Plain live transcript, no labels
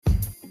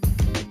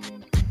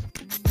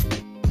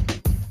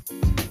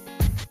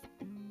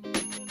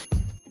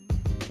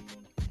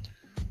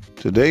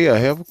Today I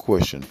have a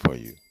question for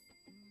you.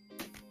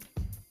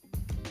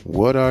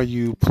 What are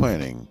you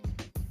planting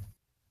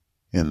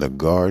in the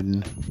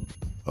garden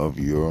of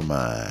your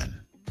mind?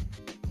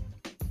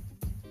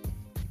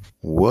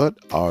 What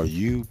are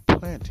you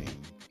planting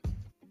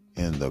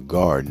in the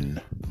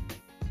garden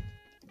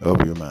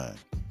of your mind?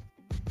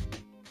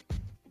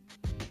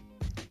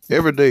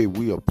 Every day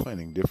we are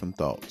planting different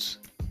thoughts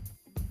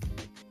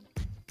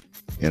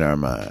in our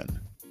mind.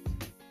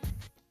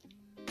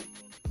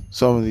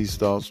 Some of these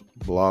thoughts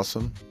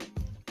blossom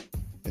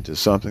into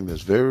something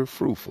that's very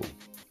fruitful,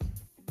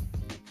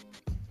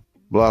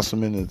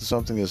 blossom into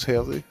something that's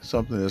healthy,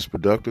 something that's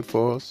productive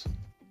for us,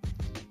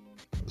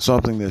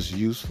 something that's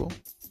useful.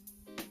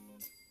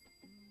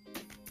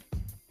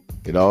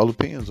 It all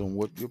depends on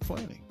what you're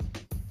planting.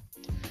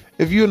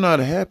 If you're not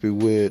happy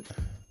with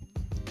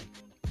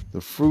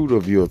the fruit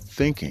of your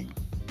thinking,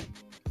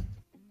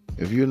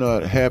 if you're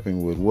not happy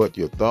with what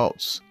your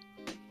thoughts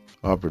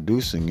are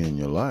producing in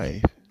your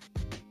life,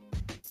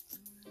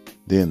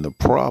 then the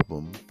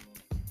problem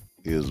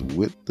is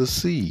with the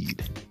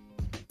seed.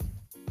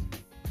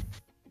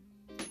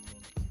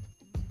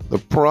 The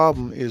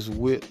problem is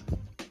with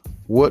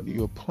what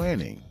you're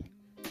planting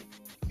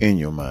in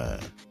your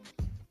mind.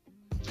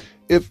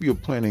 If you're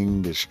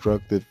planting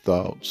destructive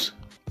thoughts,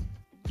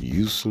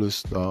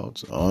 useless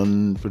thoughts,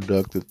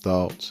 unproductive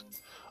thoughts,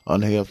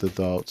 unhealthy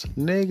thoughts,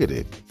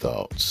 negative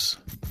thoughts,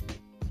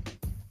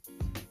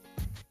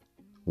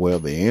 well,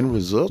 the end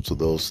results of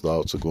those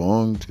thoughts are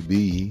going to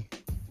be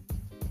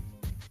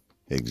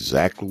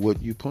exactly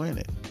what you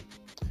planted.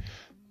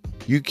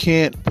 You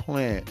can't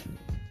plant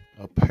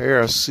a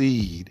pear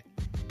seed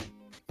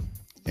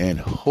and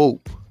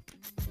hope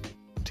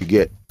to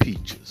get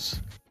peaches.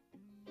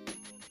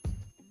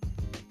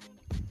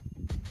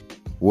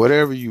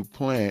 Whatever you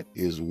plant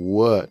is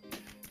what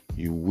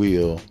you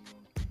will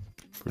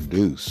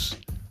produce.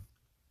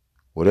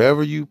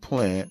 Whatever you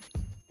plant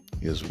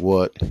is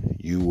what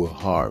you will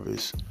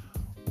harvest.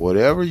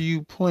 Whatever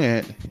you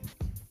plant,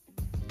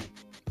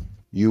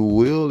 you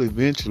will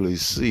eventually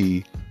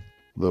see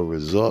the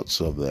results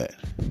of that.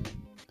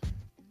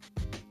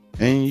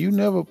 And you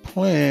never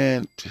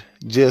plant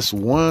just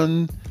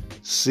one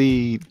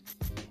seed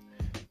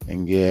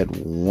and get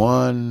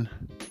one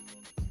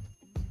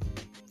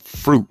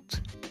fruit.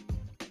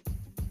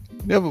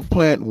 You never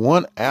plant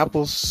one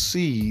apple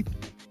seed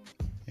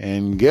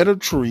and get a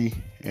tree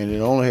and it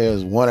only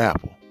has one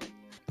apple.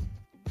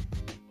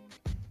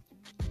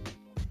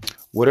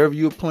 Whatever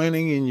you're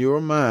planting in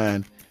your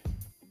mind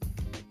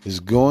is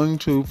going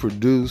to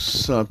produce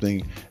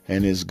something,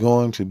 and it's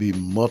going to be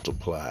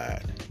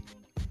multiplied.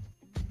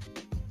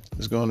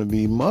 It's going to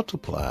be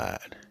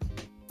multiplied.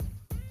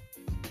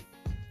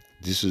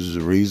 This is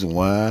the reason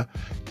why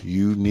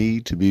you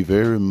need to be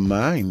very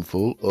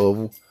mindful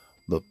of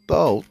the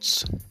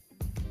thoughts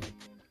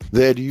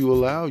that you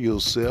allow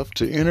yourself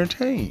to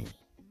entertain.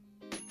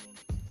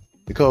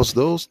 Because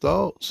those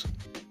thoughts,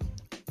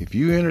 if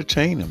you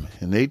entertain them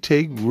and they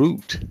take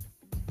root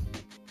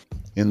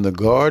in the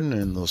garden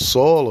and the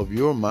soil of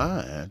your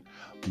mind,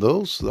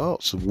 those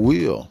thoughts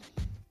will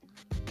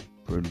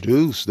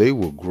produce, they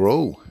will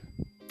grow.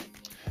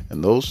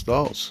 And those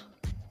thoughts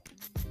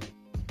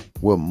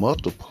will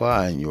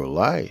multiply in your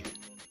life.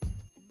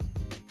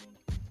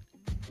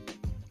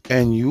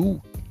 And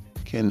you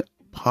can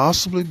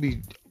possibly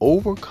be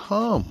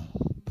overcome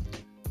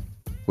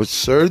with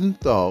certain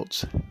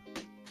thoughts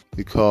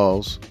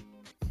because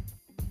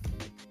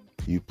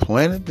you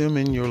planted them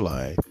in your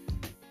life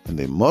and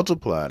they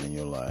multiplied in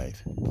your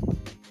life.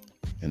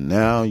 And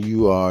now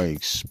you are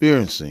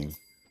experiencing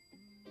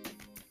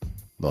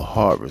the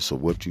harvest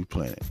of what you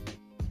planted.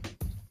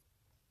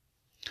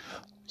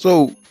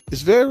 So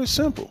it's very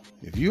simple.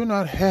 If you're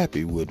not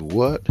happy with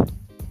what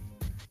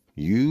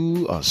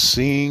you are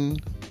seeing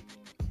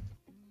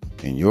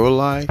in your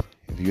life,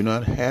 if you're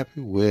not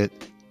happy with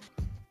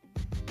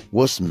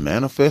what's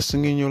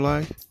manifesting in your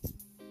life,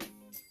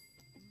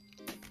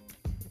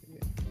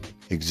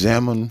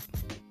 examine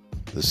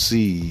the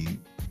seed.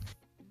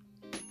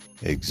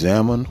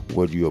 Examine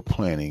what you are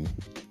planting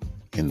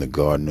in the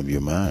garden of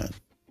your mind.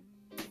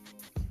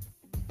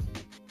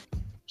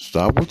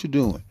 Stop what you're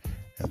doing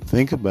and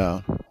think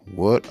about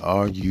what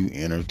are you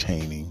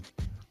entertaining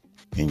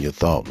in your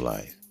thought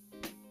life.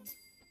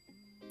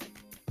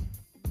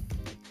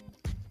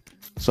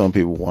 Some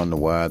people wonder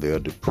why they're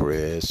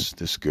depressed,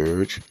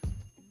 discouraged.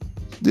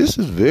 This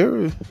is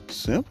very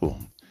simple.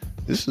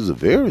 This is a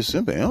very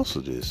simple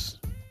answer to this.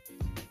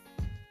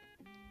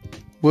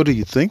 What are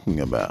you thinking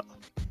about?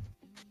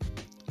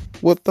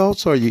 What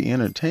thoughts are you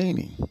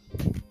entertaining?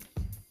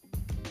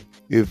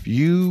 If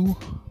you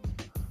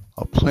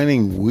are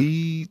planting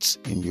weeds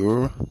in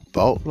your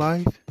thought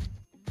life,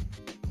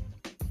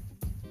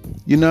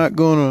 you're not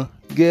going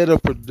to get a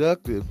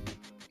productive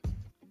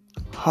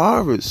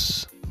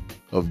harvest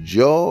of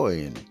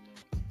joy and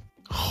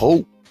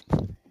hope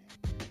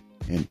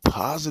and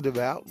positive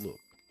outlook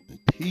and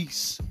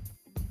peace.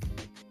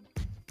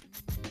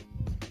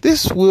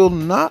 This will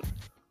not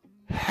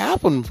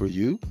happen for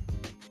you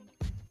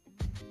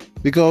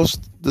because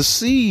the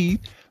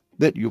seed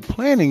that you're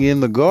planting in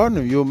the garden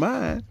of your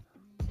mind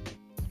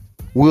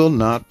will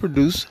not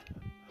produce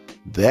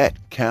that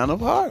kind of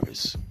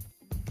harvest.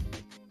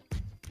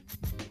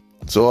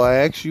 So I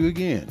ask you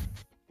again,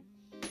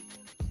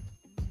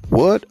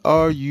 what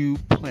are you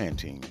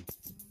planting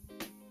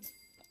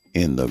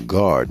in the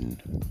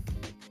garden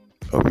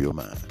of your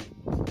mind?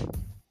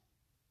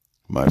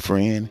 My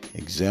friend,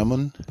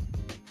 examine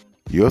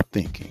your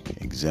thinking,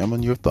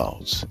 examine your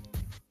thoughts.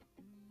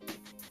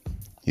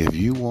 If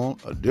you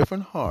want a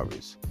different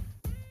harvest,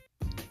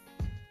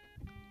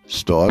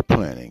 start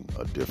planting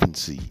a different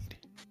seed.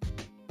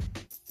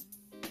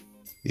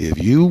 If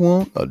you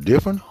want a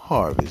different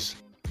harvest,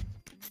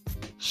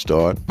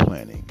 start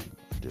planting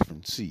a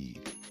different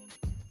seed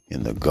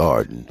in the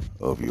garden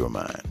of your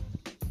mind.